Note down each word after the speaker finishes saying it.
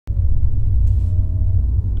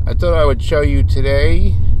I thought I would show you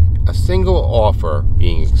today a single offer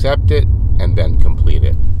being accepted and then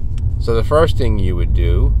completed. So the first thing you would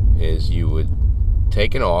do is you would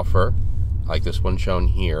take an offer like this one shown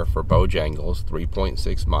here for Bojangles,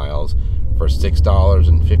 3.6 miles for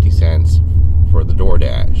 $6.50 for the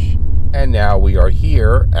DoorDash. And now we are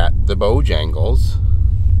here at the Bojangles,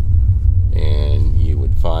 and you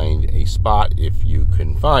would find a spot if you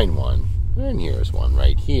can find one. And here's one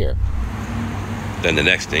right here. Then the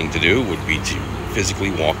next thing to do would be to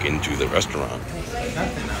physically walk into the restaurant.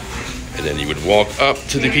 And then you would walk up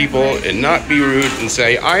to the people and not be rude and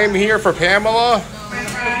say, "I am here for Pamela."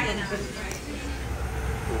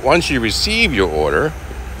 Once you receive your order,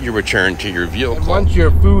 you return to your vehicle. And once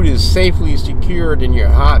your food is safely secured in your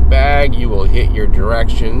hot bag, you will hit your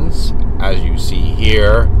directions, as you see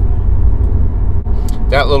here.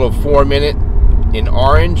 That little 4-minute in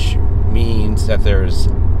orange means that there's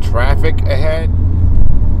traffic ahead.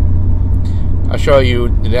 I'll show you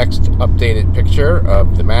the next updated picture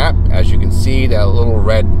of the map. As you can see, that little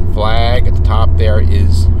red flag at the top there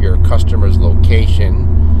is your customer's location,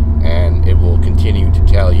 and it will continue to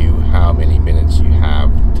tell you how many minutes you have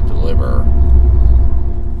to deliver.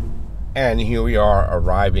 And here we are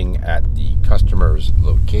arriving at the customer's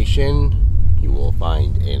location. You will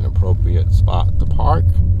find an appropriate spot to park,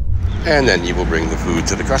 and then you will bring the food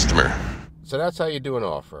to the customer. So that's how you do an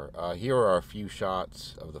offer. Here are a few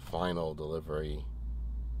shots of the final delivery.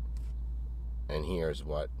 And here's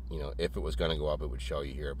what, if it was going to go up, it would show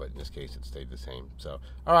you here. But in this case, it stayed the same. So,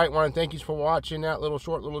 all right, want to thank you for watching that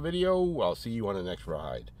short little video. I'll see you on the next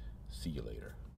ride. See you later.